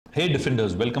Hey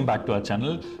Defenders, welcome back to our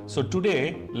channel. So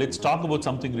today, let's talk about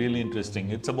something really interesting.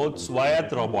 It's about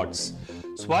Swayaatt Robots.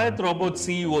 Swayaatt Robots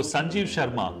CEO Sanjeev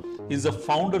Sharma is the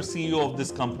founder CEO of this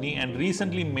company and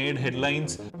recently made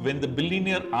headlines when the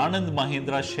billionaire Anand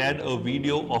Mahindra shared a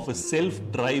video of a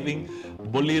self-driving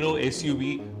Bolero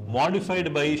SUV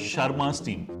modified by Sharma's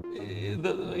team.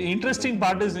 The interesting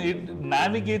part is it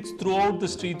navigates throughout the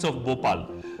streets of Bhopal.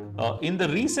 In the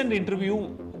recent interview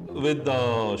with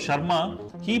Sharma,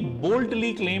 he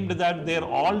boldly claimed that they're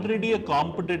already a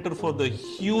competitor for the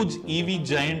huge EV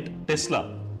giant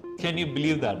Tesla. Can you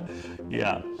believe that?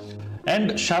 Yeah.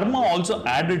 And Sharma also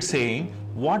added saying,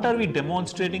 what are we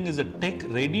demonstrating is a tech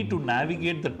ready to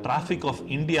navigate the traffic of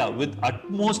India with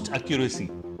utmost accuracy.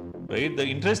 Right? The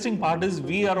interesting part is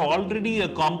we are already a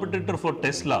competitor for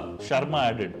Tesla, Sharma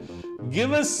added.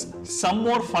 Give us some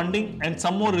more funding and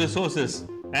some more resources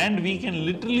and we can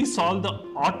literally solve the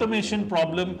automation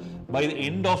problem by the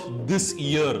end of this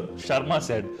year, Sharma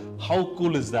said. How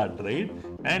cool is that, right?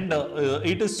 And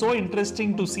it is so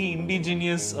interesting to see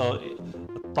indigenous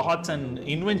thoughts and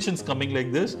inventions coming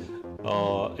like this.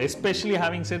 Especially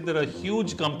having said there are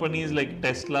huge companies like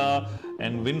Tesla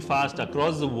and VinFast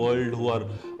across the world who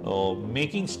are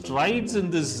making strides in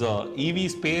this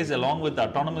EV space along with the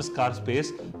autonomous car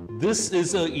space. This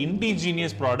is an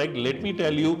indigenous product. Let me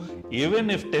tell you,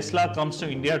 even if Tesla comes to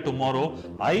India tomorrow,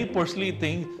 I personally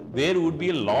think there would be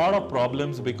a lot of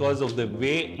problems because of the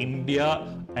way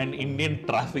India and Indian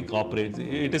traffic operates.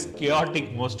 It is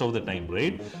chaotic most of the time,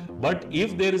 right? But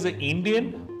if there is an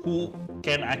Indian who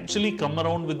can actually come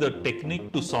around with the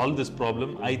technique to solve this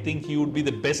problem, I think he would be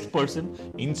the best person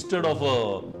instead of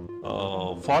a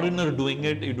foreigner doing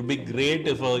it. It would be great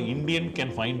if an Indian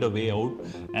can find a way out,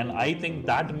 and I think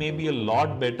that may be a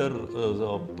lot better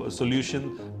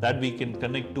solution that we can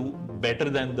connect to better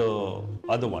than the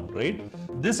other one, right?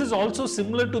 This is also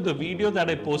similar to the video that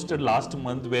I posted last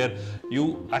month where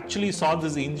you actually saw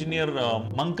this engineer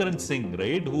Mankaran Singh,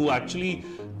 right, who actually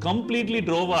completely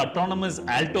drove an autonomous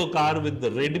Alto car with the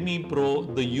Redmi Pro,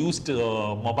 the used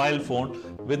mobile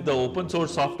phone with the open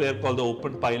source software called the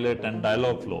Open Pilot and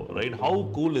Dialogflow, right? How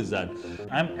cool is that?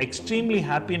 I'm extremely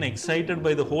happy and excited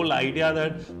by the whole idea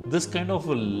that this kind of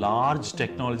a large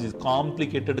technology,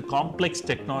 complicated, complex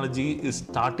technology is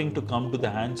starting to come to the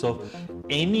hands of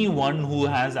anyone who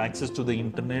has access to the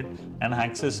internet and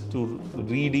access to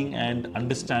reading and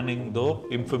understanding the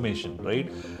information,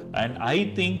 right? And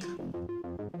I think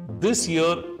this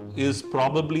year is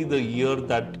probably the year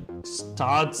that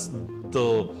starts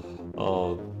the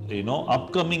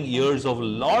upcoming years of a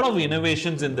lot of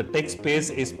innovations in the tech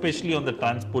space, especially on the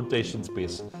transportation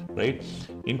space, right?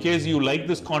 In case you like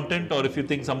this content or if you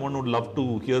think someone would love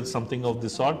to hear something of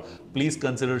this sort, please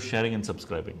consider sharing and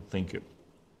subscribing. Thank you.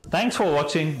 Thanks for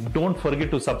watching. Don't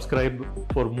forget to subscribe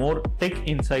for more tech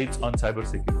insights on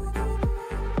cybersecurity.